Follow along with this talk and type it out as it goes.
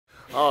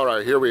All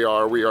right, here we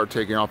are. We are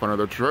taking off on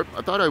another trip.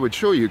 I thought I would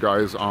show you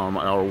guys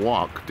our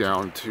walk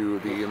down to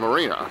the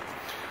marina.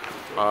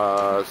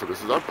 So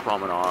this is our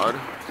promenade.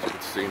 As you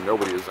can see,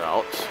 nobody is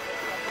out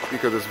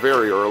because it's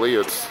very early.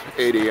 It's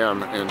 8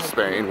 a.m. in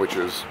Spain, which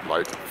is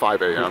like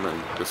 5 a.m. in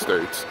the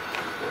States.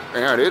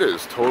 And it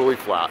is totally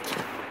flat.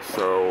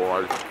 So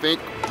I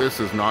think this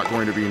is not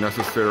going to be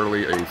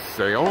necessarily a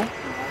sail.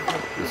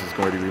 This is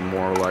going to be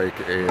more like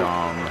a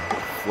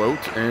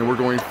float, and we're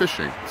going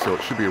fishing. So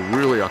it should be a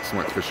really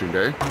excellent fishing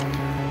day. You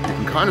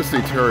can kind of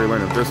see Terry,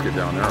 Lynn, and Biscuit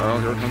down there. Oh,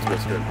 here comes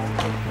Biscuit.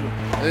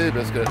 Hey,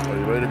 Biscuit, are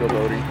you ready to go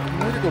boating? I'm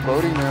ready to go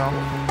boating now.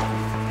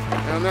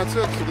 And that's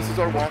it. So this is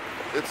our walk.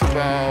 It's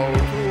about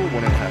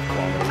 1.5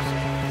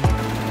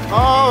 kilometers.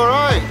 All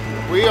right,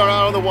 we are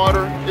out on the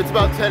water. It's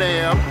about 10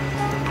 a.m.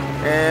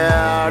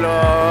 and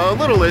a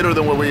little later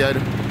than what we had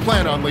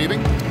planned on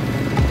leaving.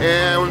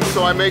 And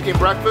so I'm making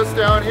breakfast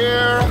down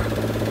here.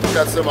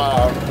 Got some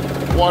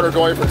water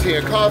going for tea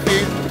and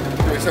coffee.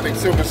 Doing something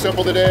super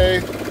simple today.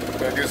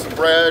 Gonna do some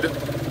bread,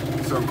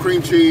 some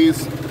cream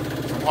cheese,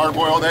 some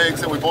hard-boiled eggs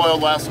that we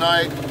boiled last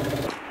night.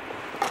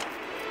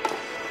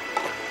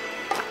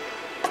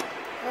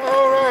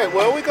 All right,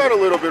 well, we got a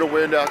little bit of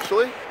wind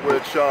actually,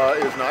 which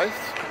is nice.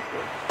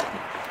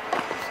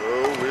 So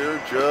we're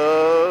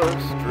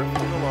just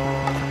drifting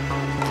along.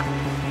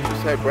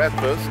 Just had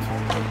breakfast.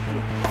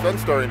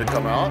 Sun's starting to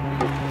come out.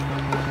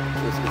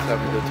 Biscuit's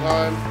having a good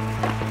time.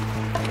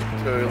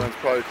 Terry Lynn's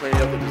probably cleaning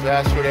up the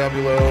disaster down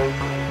below.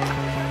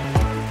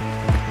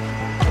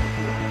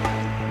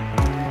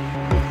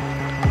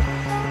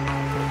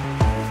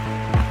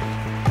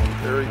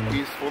 Very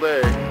peaceful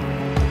day.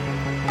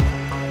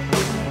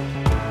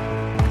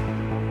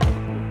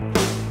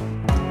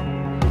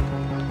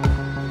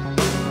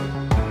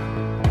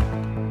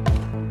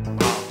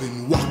 I've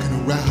been walking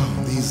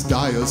around these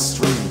dire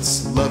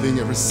streets, loving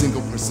every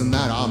single person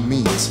that I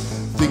meet,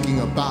 thinking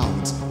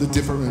about the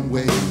different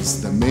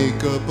ways that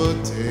make up a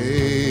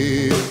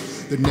day.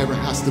 There never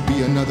has to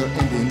be another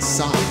end in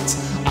sight.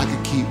 I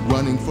could keep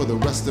running for the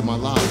rest of my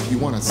life. You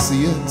wanna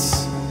see it?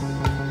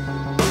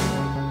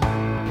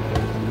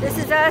 This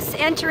is us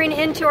entering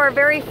into our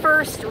very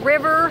first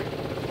river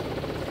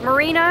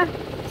marina.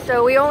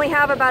 So we only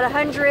have about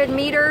 100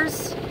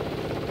 meters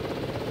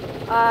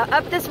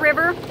up this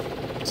river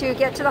to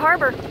get to the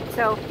harbor.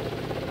 So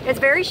it's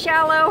very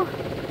shallow,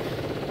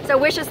 so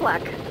wish us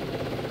luck.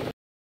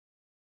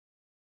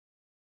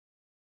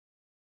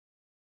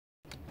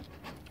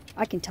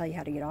 I can tell you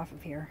how to get off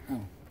of here.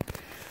 Oh.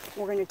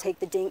 We're going to take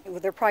the dinghy,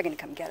 well, they're probably going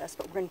to come get us,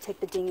 but we're going to take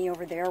the dinghy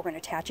over there, we're going to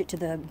attach it to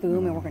the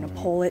boom, and we're going to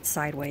pull it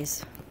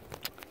sideways.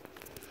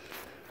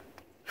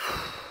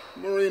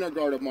 Marina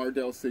Guardamar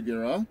del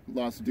Segura,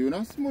 Las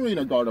Dunas.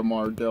 Marina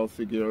Guardamar del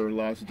Segura,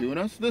 Las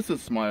Dunas. This is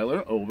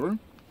Smiler, over.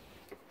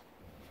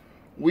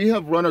 We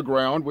have run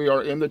aground. We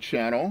are in the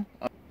channel.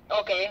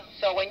 Okay,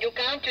 so when you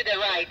come to the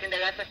right in the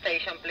gas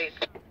station, please.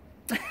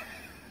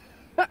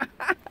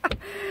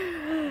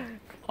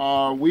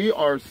 We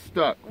are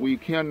stuck. We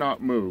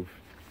cannot move.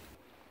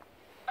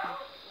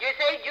 You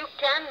say you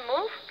can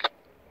move?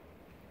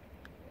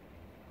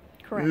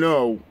 Correct.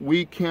 No,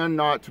 we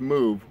cannot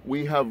move.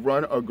 We have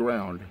run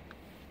aground.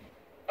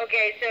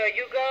 Okay, so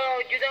you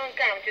don't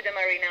come to the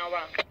marina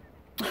one.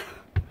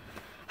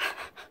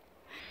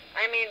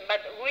 I mean, but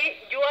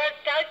you are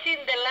touching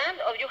the land,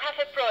 or you have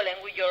a problem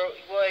with your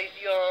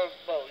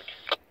boat?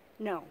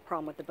 No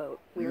problem with the boat.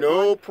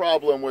 No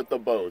problem with the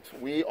boat.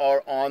 We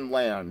are on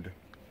land.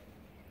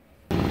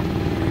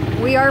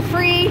 We are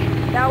free.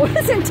 That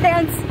was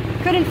intense.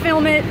 Couldn't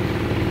film it.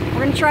 We're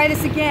going to try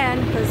this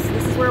again because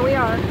this is where we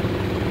are.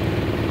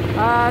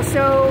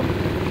 So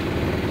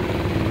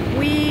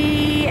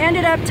we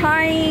ended up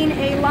tying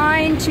a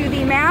line to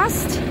the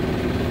mast,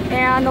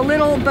 and the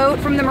little boat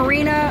from the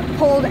marina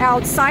pulled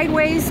out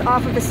sideways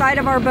off of the side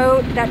of our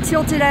boat. That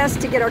tilted us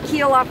to get our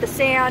keel off the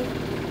sand,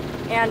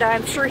 and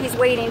I'm sure he's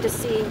waiting to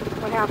see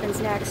what happens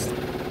next.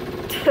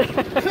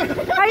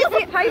 How you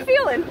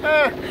feeling?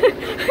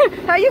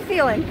 How you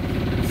feeling?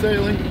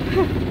 Sailing.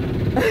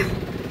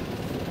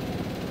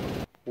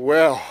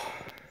 Well,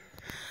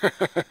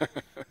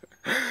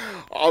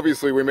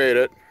 obviously we made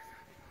it.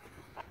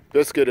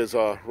 Biscuit is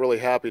really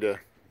happy to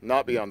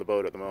not be on the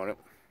boat at the moment.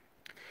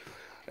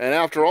 And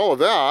after all of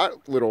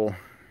that little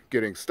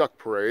getting stuck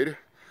parade,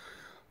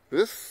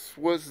 this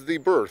was the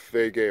berth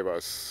they gave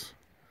us.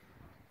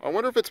 I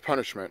wonder if it's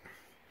punishment.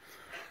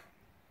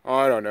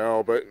 I don't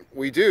know, but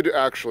we did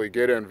actually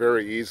get in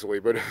very easily,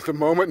 but at the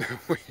moment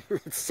we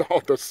saw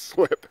the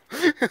slip,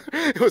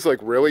 it was like,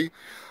 really?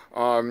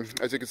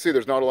 As you can see,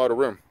 there's not a lot of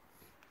room.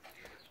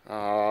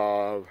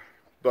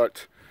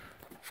 But,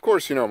 of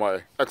course, you know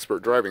my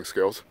expert driving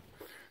skills.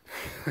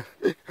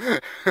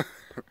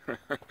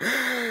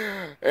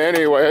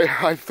 Anyway,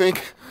 I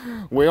think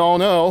we all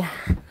know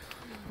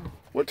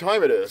what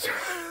time it is.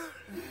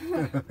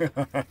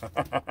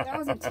 That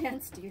was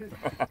intense, dude.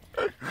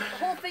 The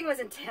whole thing was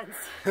intense.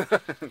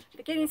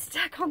 Getting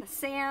stuck on the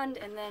sand,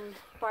 and then,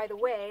 by the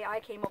way, I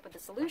came up with a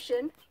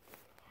solution.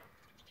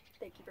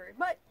 Thank you very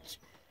much.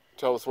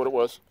 Tell us what it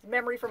was.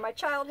 Memory from my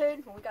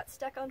childhood when we got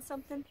stuck on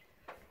something.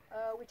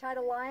 We tied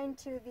a line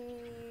to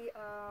the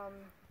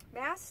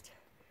mast,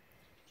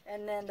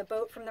 and then the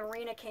boat from the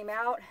marina came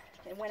out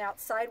and went out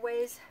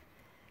sideways,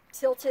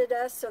 tilted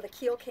us so the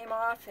keel came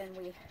off, and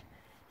we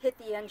hit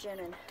the engine,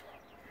 and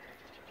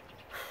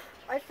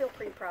I feel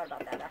pretty proud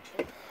about that,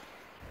 actually.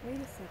 Wait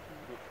a second.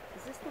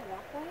 Is this the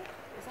walkway?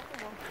 Is that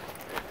the walkway?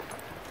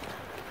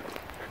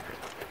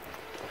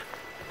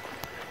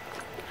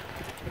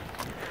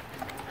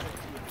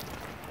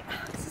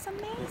 This is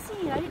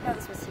amazing. I didn't know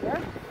this was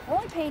here. We're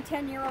only paying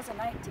 10 euros a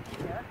night to be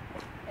here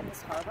in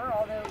this harbor,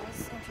 although it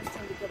was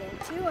interesting to get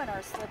into, and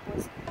our slip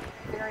was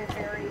very,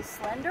 very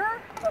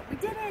slender, but we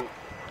did it.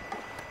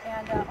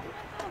 And oh my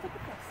God, look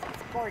at this.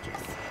 It's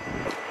gorgeous.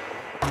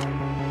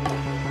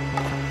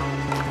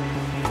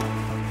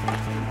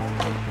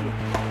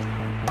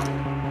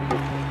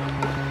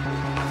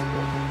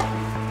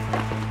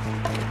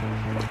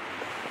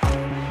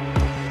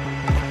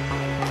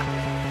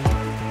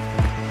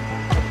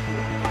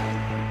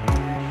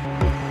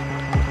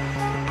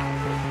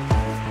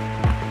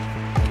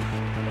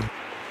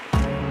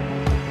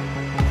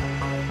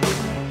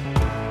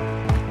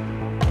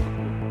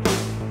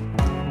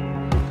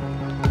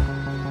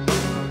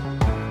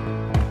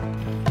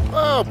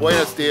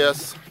 Buenos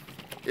dias.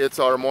 It's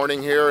our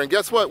morning here, and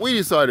guess what we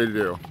decided to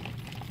do?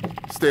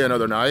 Stay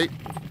another night.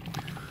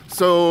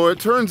 So it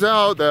turns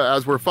out that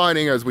as we're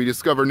finding, as we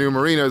discover new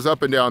marinas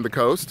up and down the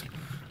coast,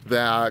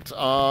 that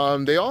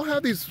they all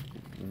have these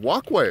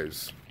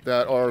walkways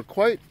that are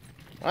quite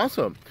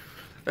awesome.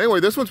 Anyway,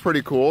 this one's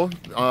pretty cool.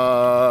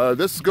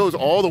 This goes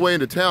all the way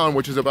into town,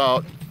 which is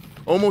about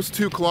almost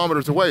 2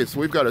 kilometers away. So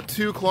we've got a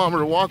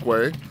 2-kilometer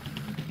walkway.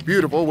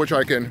 Beautiful, which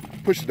I can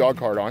push the dog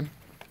cart on.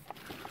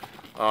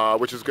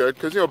 Which is good,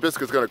 because, you know,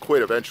 Biscuit's going to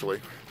quit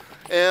eventually.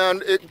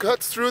 And it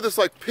cuts through this,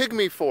 like,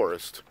 pygmy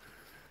forest.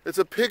 It's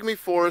a pygmy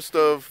forest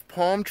of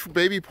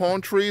baby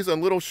palm trees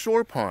and little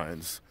shore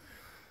pines.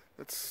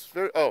 It's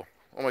very, oh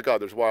my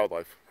God, there's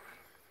wildlife.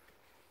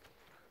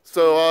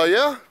 So,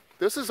 yeah,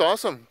 this is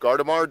awesome.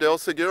 Guardamar del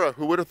Segura,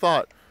 who would have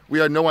thought? We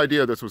had no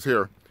idea this was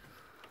here.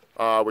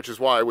 Which is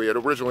why we had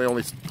originally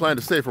only planned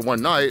to stay for 1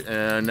 night,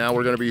 and now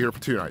we're going to be here for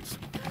 2 nights.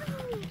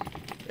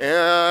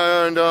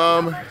 And,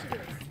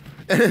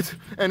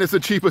 and it's the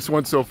cheapest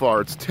one so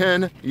far. It's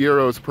 10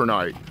 euros per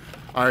night.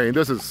 I mean,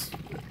 this is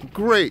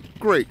great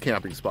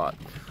camping spot.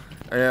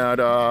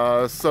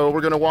 And so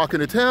we're gonna walk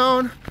into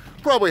town,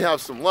 probably have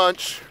some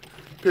lunch,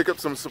 pick up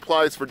some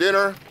supplies for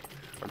dinner.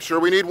 I'm sure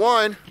we need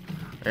wine,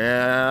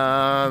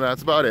 and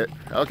that's about it.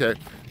 Okay,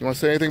 you want to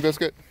say anything,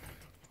 Biscuit?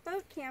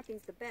 Boat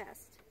camping's the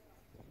best.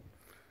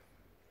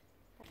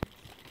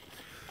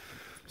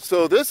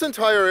 So this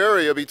entire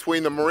area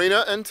between the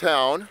marina and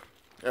town,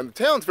 and the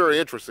town's very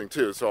interesting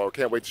too, so I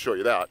can't wait to show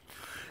you that,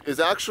 is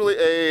actually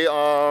a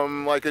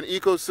like an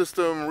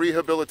ecosystem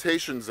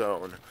rehabilitation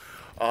zone.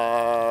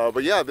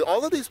 But yeah,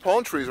 all of these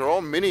palm trees are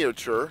all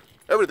miniature.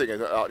 Everything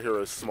out here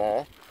is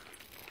small,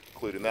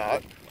 including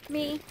that.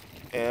 Me.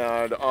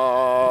 And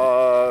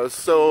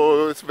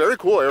so it's a very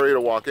cool area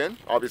to walk in.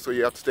 Obviously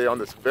you have to stay on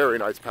this very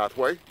nice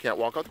pathway. Can't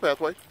walk off the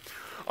pathway.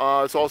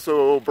 It's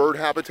also bird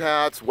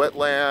habitats,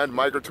 wetland,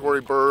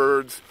 migratory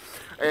birds.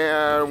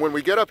 And when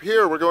we get up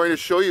here, we're going to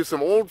show you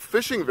some old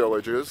fishing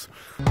villages.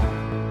 I've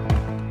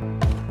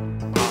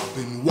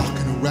been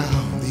walking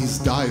around these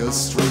dire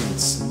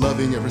streets,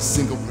 loving every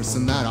single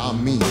person that I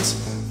meet,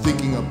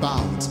 thinking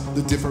about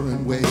the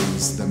different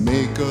ways that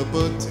make up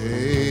a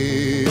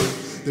day.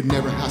 There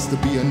never has to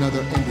be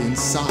another end in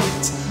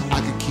sight. I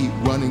could keep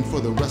running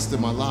for the rest of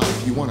my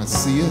life. You wanna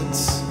see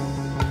it?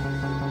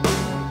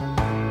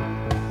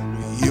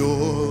 You're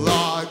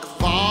like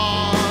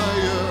fire.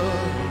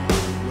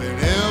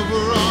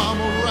 Whenever I'm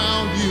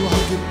around you, I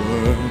get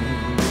burned.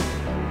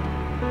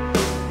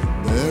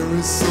 There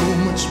is so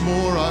much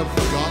more I've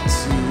got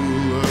to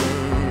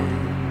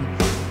learn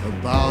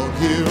about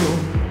you.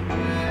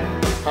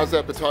 How's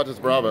that patatas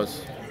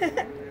bravas?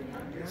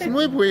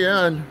 Muy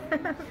bien.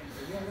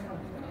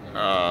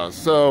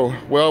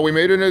 Well, we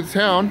made it into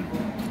town,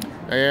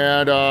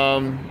 and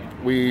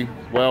we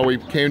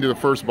came to the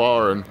first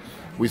bar, and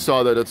we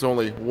saw that it's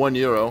only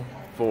 €1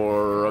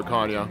 for a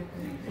cognac.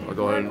 I'll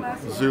go ahead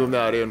and zoom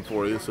that in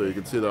for you so you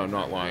can see that I'm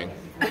not lying.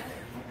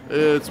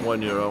 It's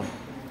 €1.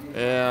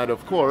 And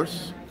of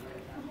course,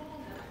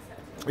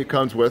 it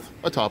comes with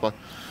a tapa.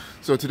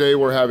 So today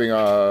we're having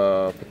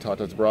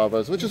patatas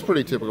bravas, which is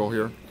pretty typical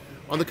here.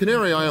 On the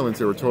Canary Islands,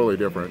 they were totally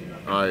different.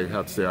 I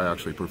have to say I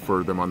actually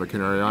preferred them on the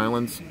Canary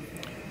Islands.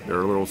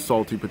 They're little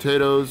salty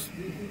potatoes,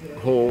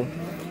 whole.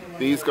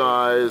 These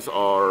guys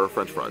are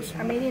French fries.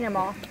 I'm eating them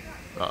all.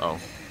 Uh-oh.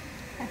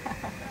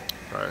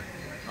 Alright,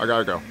 I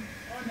gotta go.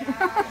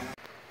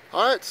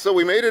 Alright, so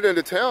we made it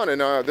into town,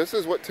 and this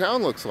is what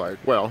town looks like.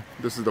 Well,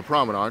 this is the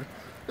promenade.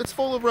 It's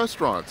full of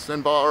restaurants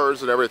and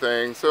bars and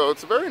everything, so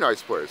it's a very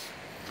nice place.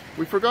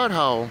 We forgot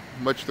how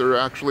much there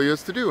actually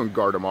is to do in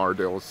Guardamar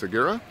del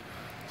Segura.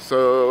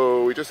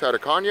 So we just had a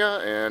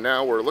cognac, and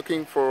now we're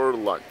looking for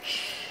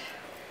lunch.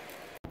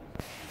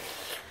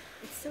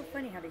 It's so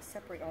funny how they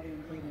separate all the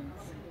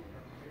ingredients.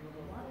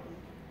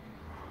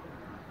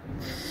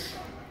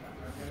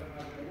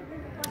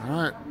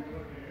 Alright.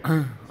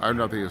 I have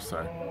nothing to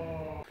say.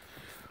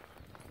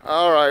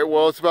 Alright,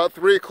 well, it's about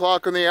 3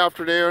 o'clock in the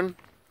afternoon.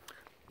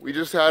 We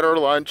just had our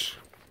lunch,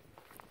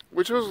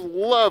 which was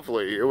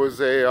lovely. It was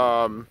a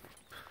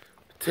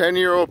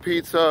 10-euro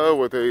pizza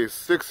with a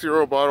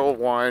 6-euro bottle of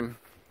wine.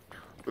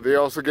 But they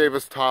also gave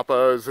us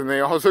tapas, and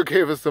they also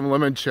gave us some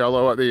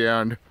limoncello at the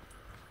end.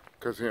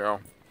 Because, you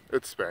know,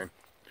 it's Spain.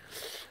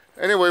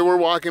 Anyway, we're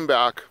walking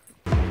back.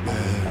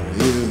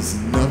 There is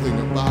nothing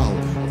about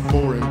a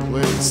foreign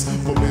place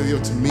familiar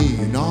to me,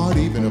 not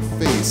even a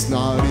face,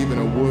 not even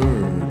a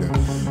word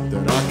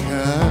that I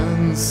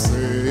can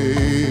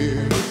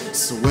say.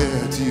 So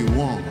where do you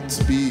want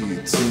to be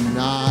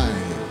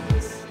tonight?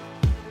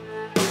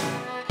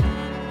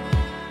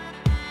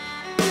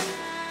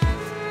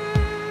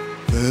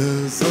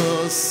 There's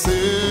a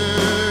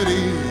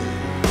city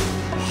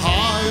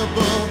high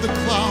above the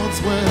clouds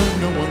where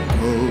no one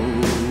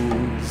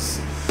goes,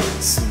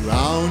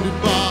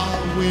 surrounded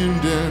by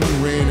wind and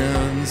rain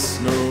and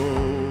snow.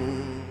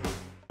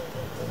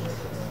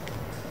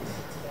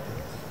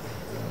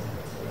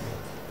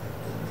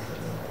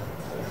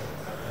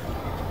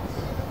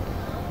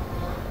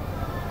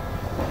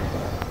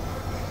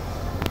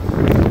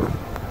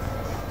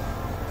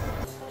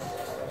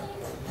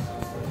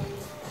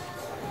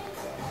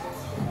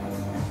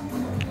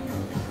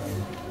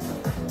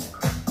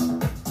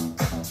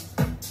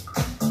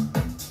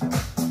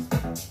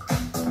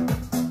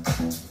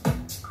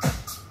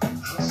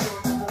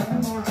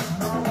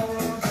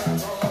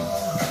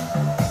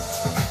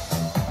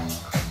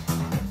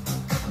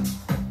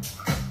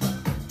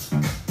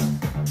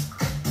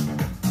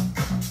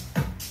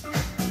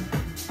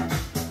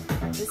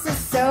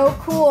 So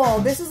cool.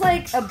 This is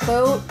like a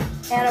boat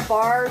and a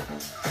bar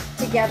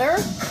together.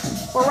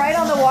 We're right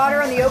on the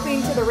water on the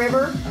opening to the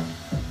river.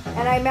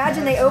 And I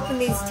imagine they open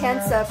these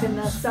tents up in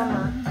the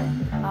summer.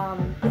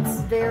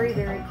 It's very,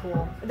 very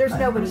cool. There's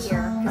nobody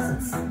here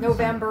because it's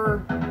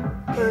November,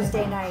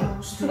 Thursday night.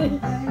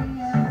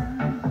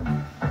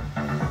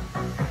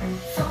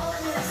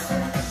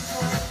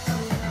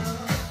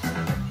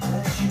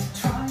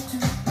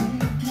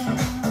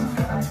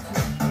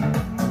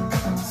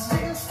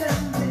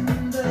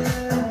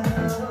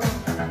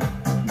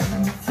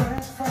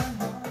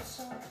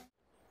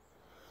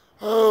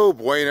 Oh,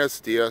 buenos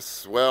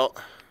dias. Well,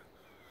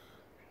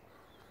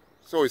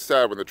 it's always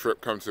sad when the trip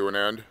comes to an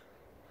end.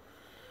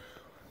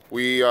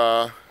 We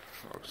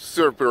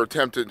sort of were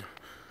tempted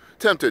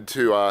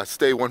to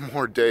stay one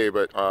more day,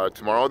 but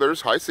tomorrow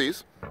there's high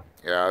seas,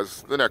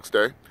 as the next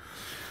day.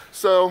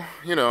 So,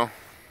 you know,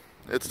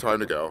 it's time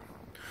to go.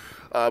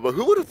 But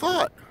who would have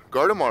thought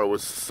Guardamar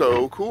was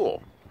so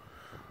cool?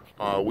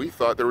 We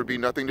thought there would be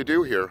nothing to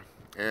do here,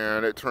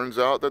 and it turns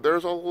out that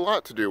there's a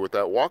lot to do with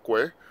that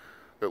walkway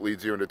that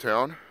leads you into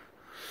town.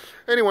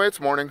 Anyway, it's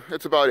morning.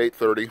 It's about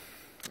 8:30,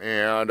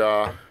 and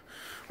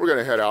we're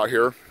gonna head out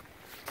here.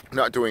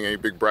 Not doing any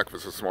big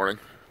breakfast this morning.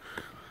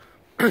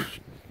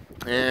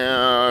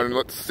 And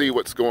let's see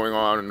what's going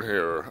on in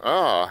here.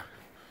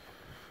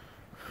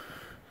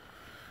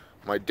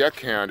 My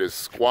deckhand is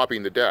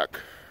squabbing the deck,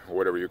 or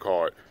whatever you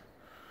call it.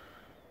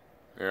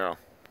 Yeah.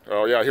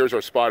 Oh yeah, here's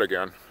our spot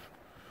again.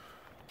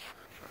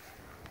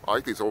 I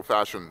like these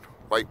old-fashioned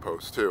light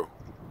posts too.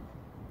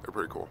 They're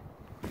pretty cool.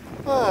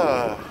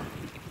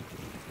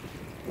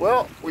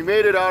 Well, we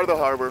made it out of the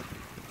harbor.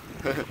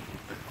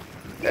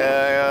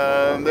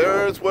 And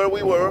there's where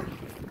we were.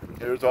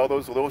 There's all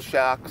those little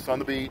shacks on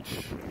the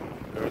beach.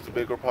 There's a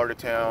bigger part of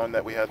town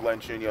that we had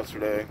lunch in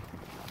yesterday.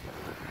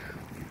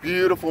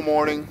 Beautiful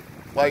morning,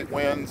 light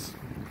winds,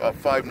 about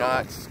 5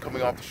 knots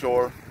coming off the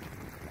shore.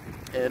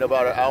 In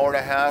about an hour and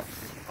a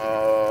half,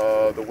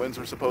 the winds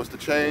are supposed to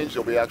change.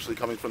 They'll be actually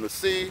coming from the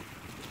sea.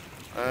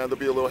 And they'll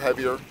be a little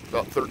heavier,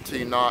 about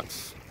 13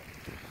 knots.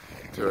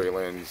 Terry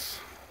Lynn's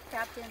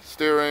Captain.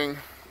 Steering.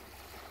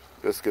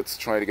 Biscuit's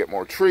trying to get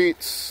more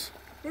treats.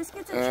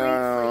 Biscuits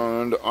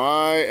are And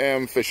I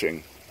am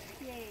fishing.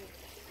 Yay.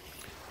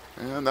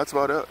 And that's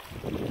about it.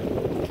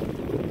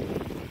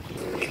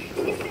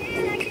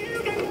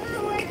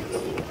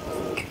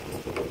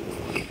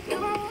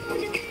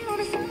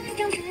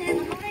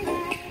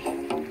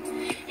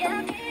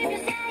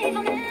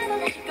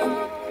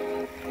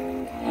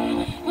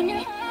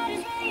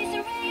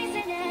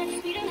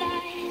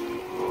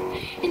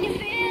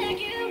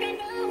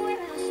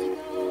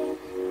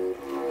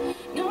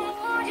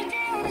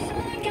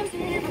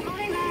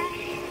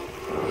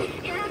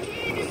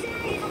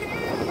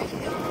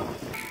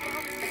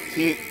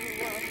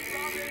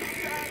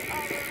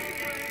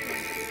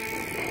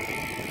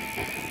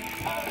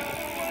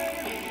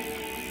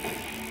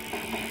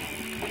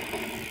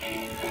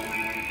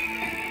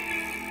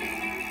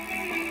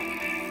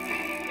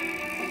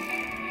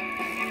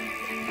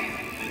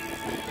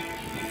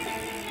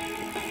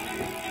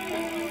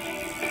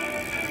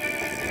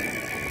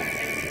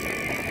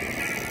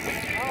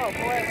 Oh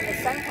boy, when the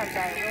sun comes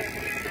out, it really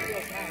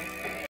feels nice.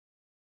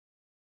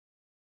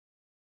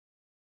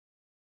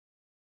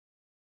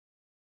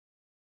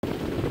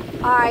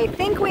 I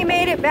think we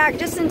made it back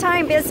just in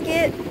time,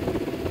 Biscuit.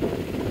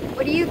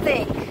 What do you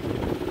think?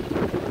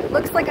 It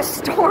looks like a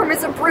storm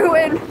is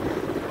a-brewing.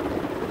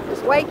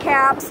 There's white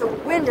caps, the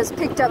wind has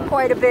picked up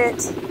quite a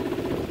bit.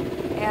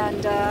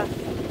 And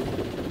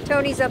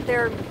Tony's up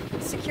there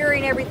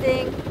securing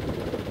everything.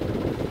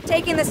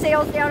 Taking the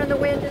sails down in the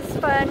wind is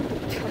fun,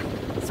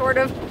 sort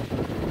of.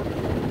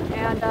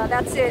 And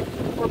that's it.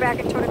 We're back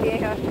in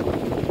Torrevieja,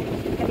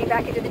 heading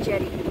back into the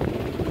jetty.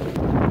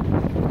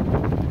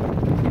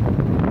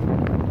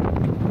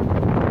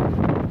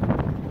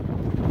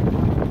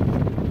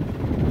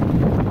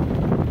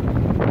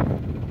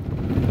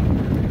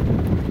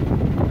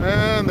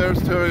 And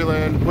there's Terry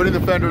Lynn putting the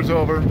fenders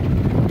over.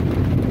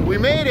 We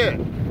made it!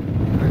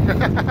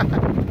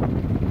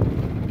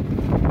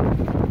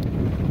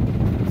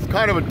 It's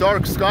kind of a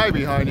dark sky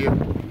behind you.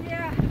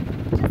 Yeah,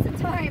 just in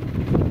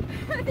time.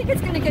 I think it's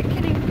going to get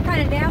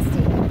kind of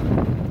nasty.